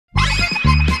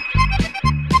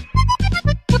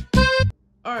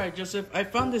Alright, Joseph, I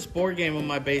found this board game in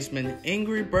my basement.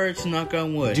 Angry Birds Knock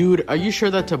on Wood. Dude, are you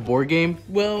sure that's a board game?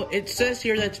 Well, it says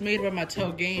here that's made by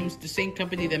Mattel Games, the same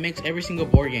company that makes every single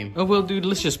board game. Oh, well, dude,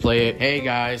 let's just play it. Hey,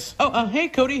 guys. Oh, hey,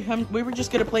 Cody. We were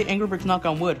just gonna play Angry Birds Knock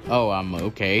on Wood. Oh,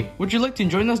 okay. Would you like to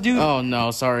join us, dude? Oh, no,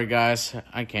 sorry, guys.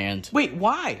 I can't. Wait,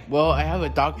 why? Well, I have a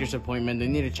doctor's appointment. They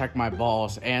need to check my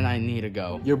balls, and I need to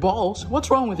go. Your balls?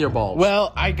 What's wrong with your balls?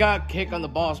 Well, I got kicked on the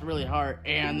balls really hard,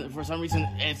 and for some reason,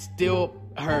 it still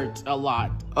hurts a lot.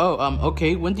 Oh,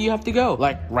 okay. When do you have to go?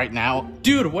 Like, right now.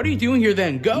 Dude, what are you doing here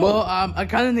then? Go! Well, I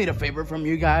kind of need a favor from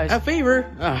you guys. A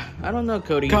favor? I don't know,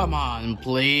 Cody. Come on,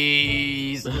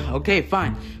 please. Okay,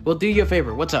 fine. We'll do you a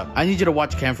favor. What's up? I need you to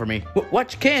watch Ken for me.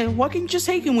 Watch Ken? Why can't you just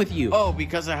take him with you? Oh,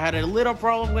 because I had a little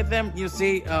problem with them. You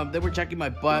see, they were checking my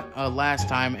butt last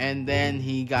time, and then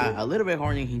he got a little bit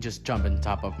horny. He just jumped on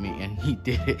top of me, and he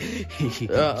did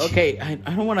it. Okay, I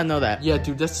don't want to know that. Yeah,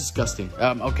 dude, that's disgusting.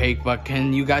 Okay, but can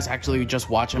you guys actually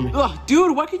just watch him? Ugh,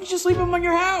 dude, why can't you just leave him on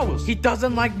your house? He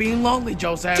doesn't like being lonely,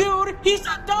 Joseph. Dude, he's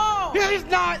a dog! He's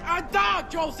not a dog,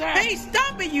 Joseph! Hey,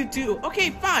 stop it, you two! Okay,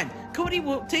 fine. Cody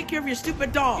will take care of your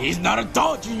stupid dog. He's not a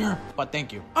dog, Junior, but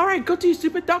thank you. Alright, go to your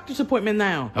stupid doctor's appointment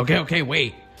now. Okay,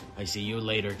 wait. I see you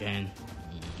later, Ken.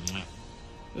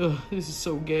 Ugh, this is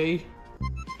so gay.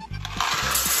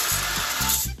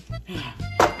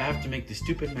 I have to make the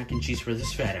stupid mac and cheese for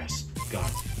this fat ass. God.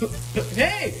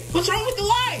 Hey! What's wrong with the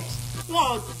lights?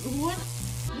 Oh, what?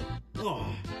 Oh,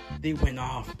 they went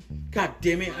off. God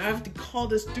damn it, I have to call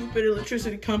the stupid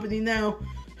electricity company now.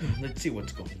 Let's see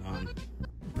what's going on.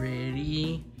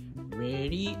 Ready,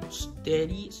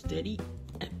 steady.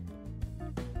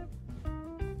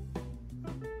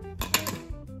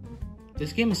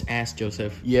 This game is ass,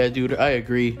 Joseph. Yeah, dude, I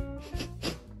agree.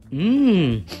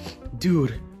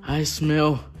 Dude, I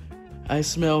smell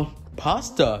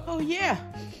pasta. Oh yeah,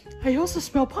 I also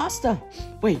smell pasta.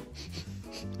 Wait,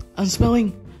 I'm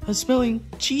smelling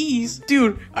cheese.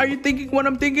 Dude, are you thinking what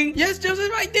I'm thinking? Yes,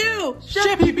 Joseph, I do.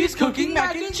 Chef Pee-Pee's cooking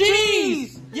mac and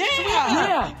cheese.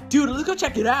 Yeah. Dude, let's go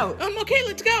check it out. Okay,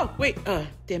 let's go. Wait,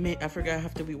 damn it, I forgot I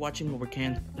have to be watching over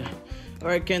Ken. All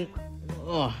right, Ken.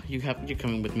 Oh, you're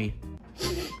coming with me.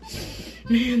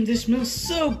 Man, this smells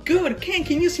so good. Ken,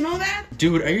 can you smell that?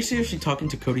 Dude, are you seriously talking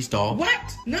to Cody's doll?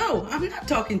 What? No, I'm not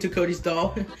talking to Cody's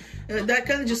doll. That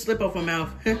kind of just slipped off my mouth.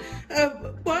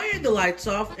 Why are the lights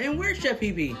off? And where's Chef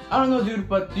Pee-Pee? I don't know, dude,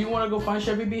 but do you want to go find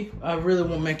Chef Pee-Pee? I really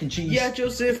want mac and cheese. Yeah,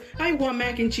 Joseph, I want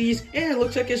mac and cheese, and it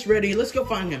looks like it's ready. Let's go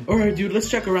find him. All right, dude, let's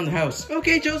check around the house.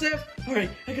 Okay, Joseph. All right,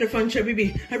 I gotta find Chef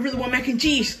Pee-Pee. I really want mac and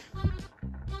cheese.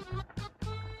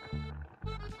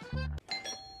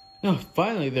 Oh,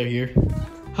 finally they're here.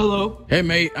 Hello? Hey,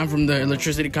 mate, I'm from the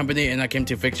electricity company, and I came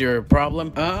to fix your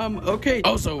problem. Okay.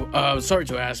 Also, sorry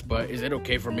to ask, but is it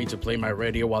okay for me to play my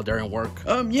radio while they're in work?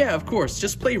 Yeah, of course.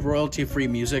 Just play royalty-free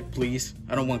music, please.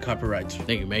 I don't want copyrights.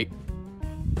 Thank you, mate.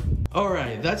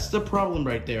 Alright, that's the problem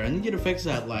right there. I need you to fix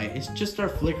that light. It's just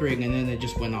started flickering, and then it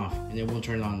just went off, and it won't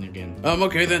turn on again.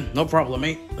 Okay then. No problem,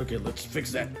 mate. Okay, let's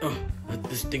fix that.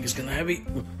 This thing is kinda heavy.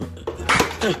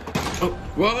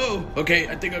 Whoa! Okay,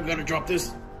 I think I'm gonna drop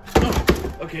this.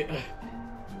 Okay,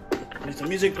 need some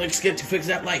music. Let's get to fix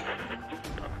that light.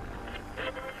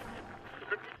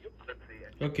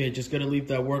 Okay, just gotta leave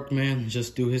that work, man.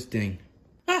 Just do his thing.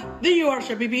 Ah, there you are,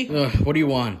 Chef Pee-Pee. What do you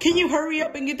want? Can you hurry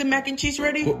up and get the mac and cheese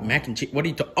ready? What, mac and cheese? What are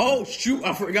you Oh, shoot,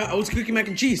 I forgot. I was cooking mac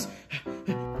and cheese.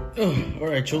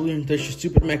 Alright, children, there's your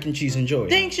stupid mac and cheese. Enjoy.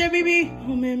 Thanks, Chef Pee-Pee.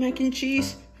 Oh, man, mac and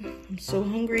cheese. I'm so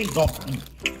hungry.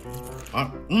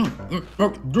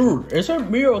 Dude, is it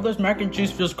me or this mac and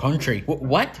cheese feels crunchy?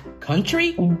 What?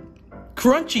 Country?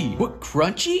 Crunchy. What,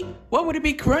 crunchy? What would it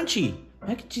be crunchy?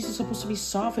 Mac and cheese is supposed to be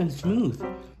soft and smooth.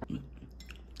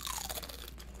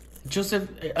 Joseph,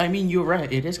 I mean, you're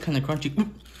right. It is kind of crunchy.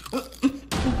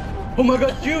 Oh my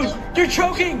God, Juice! You're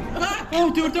choking!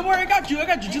 Oh, dude, don't worry. I got you.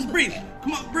 Just breathe.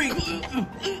 Come on, breathe.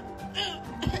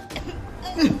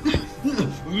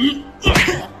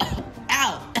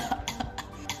 Ow!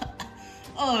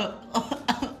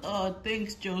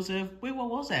 Thanks, Joseph. Wait, what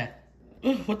was that?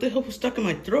 What the hell was stuck in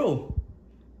my throat?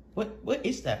 What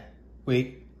is that?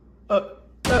 Wait.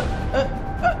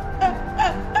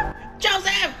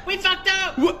 Joseph, we fucked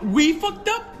up! What? We fucked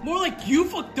up? More like you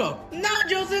fucked up. No,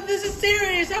 Joseph, this is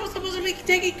serious. I was supposed to be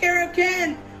taking care of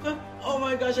Ken. Oh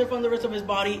my gosh, I found the rest of his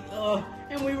body.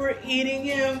 And we were eating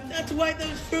him. That's why the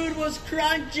food was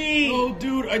crunchy. Oh,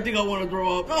 dude, I think I want to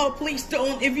throw up. Oh, please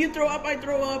don't. If you throw up, I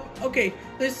throw up. Okay,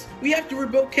 we have to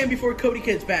rebuild Ken before Cody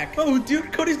gets back. Oh,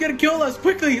 dude, Cody's gonna kill us.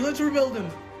 Quickly, let's rebuild him.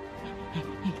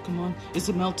 Come on, is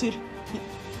it melted?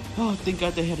 Oh, thank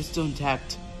God the head is still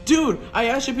intact. Dude, I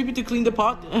asked your people to clean the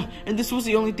pot, and this was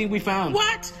the only thing we found.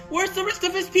 What? Where's the rest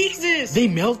of his pieces? They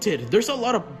melted. There's a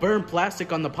lot of burnt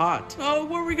plastic on the pot. Oh,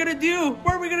 what are we gonna do?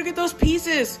 Where are we gonna get those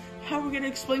pieces? How are we gonna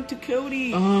explain to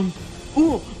Cody?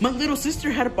 Ooh, my little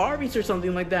sister had Barbies or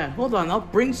something like that. Hold on, I'll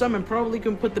bring some and probably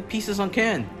can put the pieces on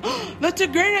Ken. That's a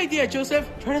great idea, Joseph.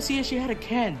 Try to see if she had a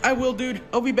Ken. I will, dude.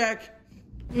 I'll be back.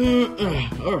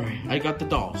 Alright, I got the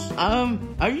dolls.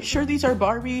 Are you sure these are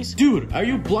Barbies? Dude, are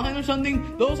you blind or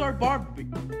something? Those are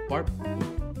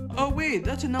Oh wait,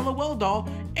 that's an LOL doll,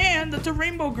 and that's a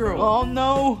Rainbow Girl. Oh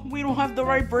no, we don't have the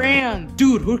right brand.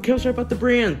 Dude, who cares about the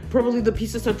brand? Probably the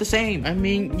pieces are the same. I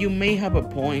mean, you may have a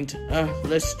point.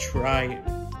 Let's try.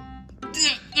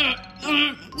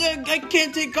 I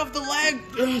can't take off the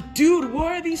leg. Dude,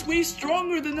 why are these way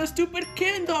stronger than a stupid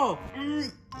Ken doll?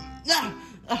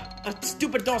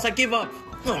 Stupid dolls, I give up.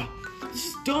 This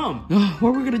is dumb. What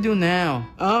are we gonna do now?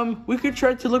 We could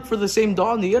try to look for the same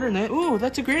doll on the internet. Ooh,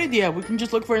 that's a great idea. We can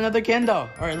just look for another Ken doll.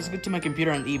 Alright, let's get to my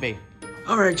computer on eBay.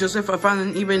 Alright, Joseph, I found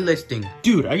an eBay listing.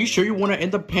 Dude, are you sure you want to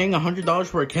end up paying $100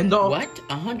 for a Ken doll? What?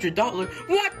 $100?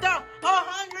 What the?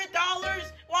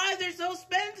 $100? Why are they so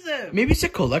expensive? Maybe it's a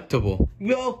collectible.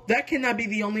 Well, that cannot be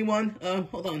the only one.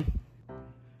 Hold on.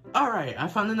 Alright, I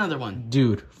found another one.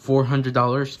 Dude,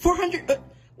 $400? 400?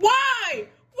 Why?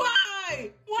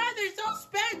 Why? Why are they so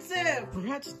expensive?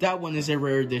 Perhaps that one is a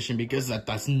rare edition because that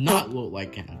does not look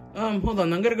like Ken. Hold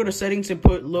on, I'm gonna go to settings and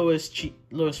put lowest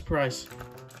price.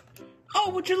 Oh,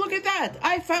 would you look at that?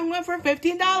 I found one for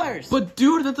 $15. But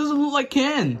dude, that doesn't look like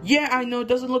Ken. Yeah, I know, it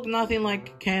doesn't look nothing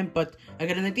like Ken, but I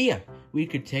got an idea. We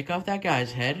could take off that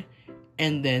guy's head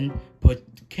and then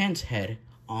put Ken's head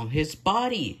on his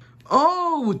body.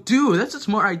 Oh, dude, that's a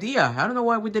smart idea. I don't know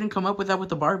why we didn't come up with that with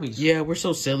the Barbies. Yeah, we're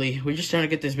so silly. We're just trying to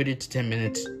get this video to 10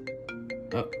 minutes.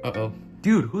 Uh-oh.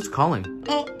 Dude, who's calling?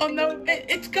 Oh no,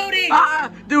 it's Cody! Ah,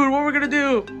 dude, what we're gonna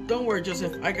do? Don't worry,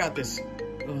 Joseph, I got this.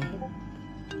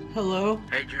 Hello?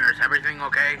 Hey, Junior, is everything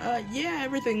okay? Yeah,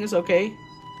 everything is okay.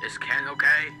 Is Ken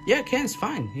okay? Yeah, Ken's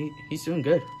fine. He's doing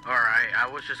good. Alright, I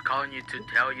was just calling you to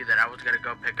tell you that I was gonna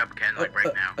go pick up Ken, like,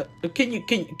 right now. Can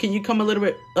you come a little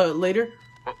bit, later?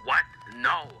 What?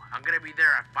 No, I'm gonna be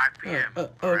there at 5 p.m.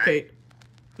 Okay.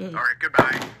 Alright,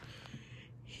 goodbye.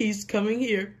 He's coming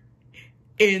here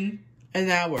in an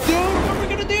hour. Dude, what are we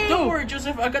gonna do? Don't worry,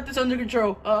 Joseph. I got this under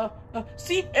control.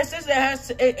 See, it says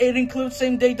it includes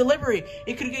same-day delivery.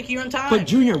 It could get here on time. But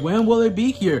Junior, when will it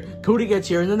be here? Cody gets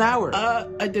here in an hour.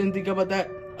 I didn't think about that.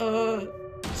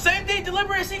 Same-day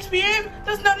delivery at 6 p.m.?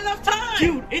 That's not enough time.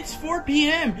 Dude, it's 4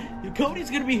 p.m. Cody's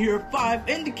gonna be here at 5,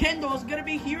 and the Ken doll's gonna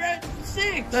be here at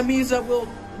 6. That means that we'll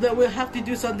have to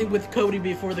do something with Cody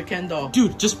before the Ken doll.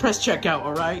 Dude, just press checkout,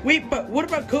 alright? Wait, but what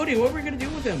about Cody? What are we gonna do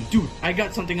with him? Dude, I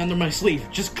got something under my sleeve.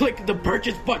 Just click the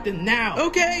purchase button now.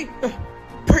 Okay.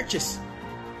 Purchase.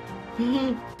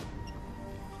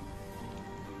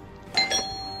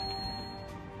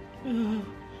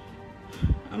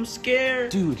 I'm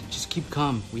scared. Dude, just keep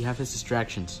calm. We have his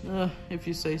distractions. If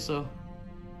you say so.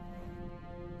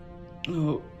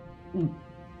 Oh.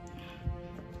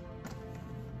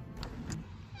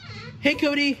 Hey,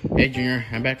 Cody. Hey, Junior,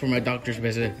 I'm back from my doctor's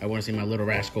visit. I want to see my little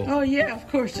rascal. Oh, yeah, of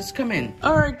course. Just come in.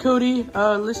 Alright, Cody.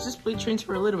 Let's just play trains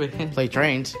for a little bit. Play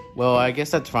trains? Well, I guess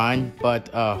that's fine,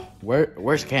 but,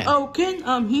 where's Ken? Oh,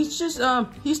 Ken, he's just,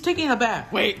 he's taking a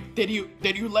bath. Wait, did you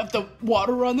left the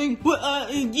water running?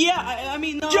 Well, yeah, I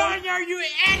mean, no. Junior, you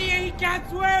idiot! He can't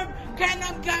swim! Ken,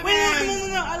 I'm coming!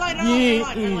 Wait, no, I lied.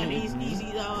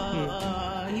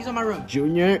 He's on my room.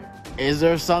 Junior, is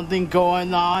there something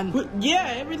going on? But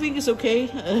yeah, everything is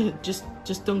okay. Just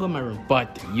don't go in my room.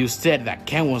 But you said that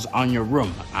Ken was on your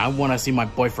room. I want to see my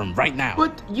boyfriend right now.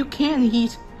 But you can.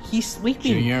 He's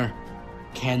sleeping. Junior,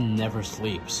 Ken never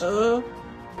sleeps.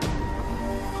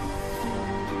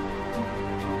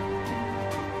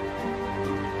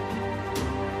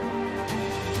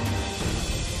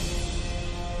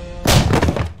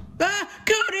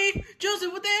 Cody!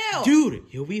 Joseph, what the hell? Dude,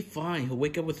 he'll be fine. He'll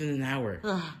wake up within an hour.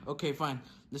 Okay, fine.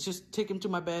 Let's just take him to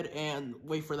my bed and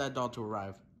wait for that doll to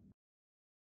arrive.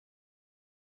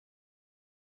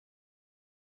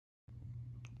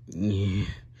 Yeah.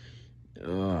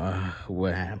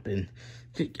 What happened?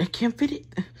 I can't fit it.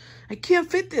 I can't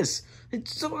fit this.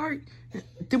 It's so hard.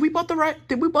 Did we bought the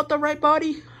right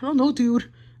body? I don't know,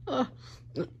 dude. There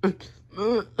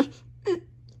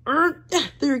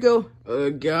we go.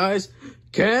 Guys,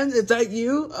 Ken, is that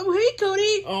you? Oh, hey,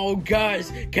 Cody. Oh,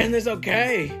 guys, Ken is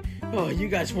okay. Oh, you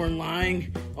guys weren't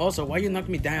lying. Also, why you knock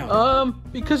me down?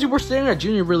 Because you were staring at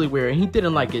Junior really weird and he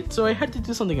didn't like it, so I had to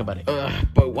do something about it.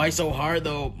 But why so hard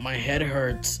though? My head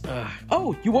hurts.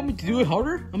 Oh, you want me to do it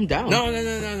harder? I'm down.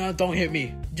 No, don't hit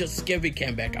me. Just give me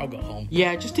Ken back. I'll go home.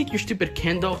 Yeah, just take your stupid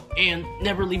candle and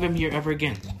never leave him here ever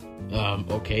again.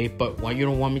 Okay, but why you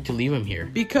don't want me to leave him here?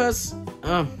 Because,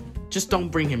 just don't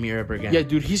bring him here ever again. Yeah,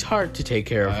 dude, he's hard to take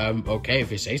care of. Okay,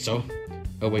 if you say so.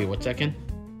 Oh, wait, 1 second.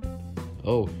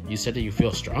 Oh, you said that you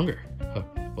feel stronger.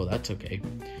 Well, that's okay.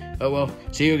 Oh, well,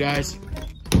 see you guys.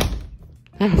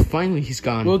 Finally, he's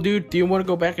gone. Well, dude, do you want to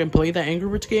go back and play that Angry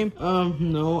Birds game?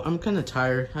 No, I'm kind of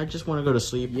tired. I just want to go to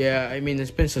sleep. Yeah, I mean,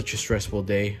 it's been such a stressful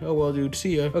day. Oh, well, dude,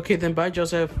 see ya. Okay, then bye,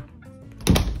 Joseph.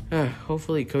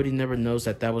 Hopefully, Cody never knows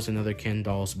that that was another Ken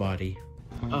doll's body.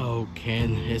 Oh,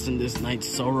 Ken, isn't this night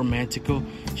so romantical?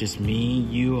 Just me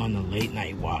and you on a late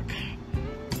night walk.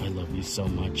 I love you so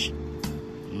much.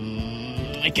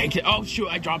 I can't get. Oh, shoot,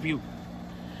 I dropped you.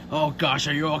 Oh, gosh,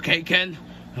 are you okay, Ken?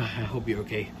 I hope you're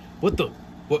okay. What the?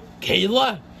 What?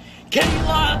 Kayla?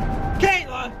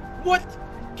 Kayla!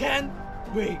 What? Ken?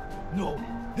 Wait, no,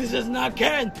 this is not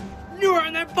Ken. You're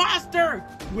an imposter.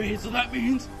 Wait, so that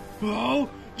means. Oh,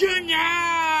 Junior!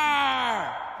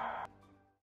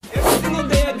 Every single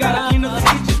day I gotta clean up the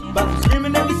kitchen. About to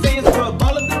screaming at me saying scrub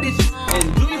all of the dishes. And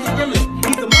Junior's a gremlin,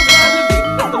 he's the monster I live with.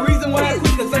 That's the reason why I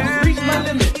quit, cause I just reached my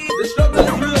limit. The struggle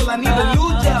is real, I need a new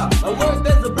job. I worked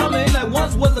as a plumber and I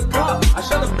once was a cop. I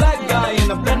shut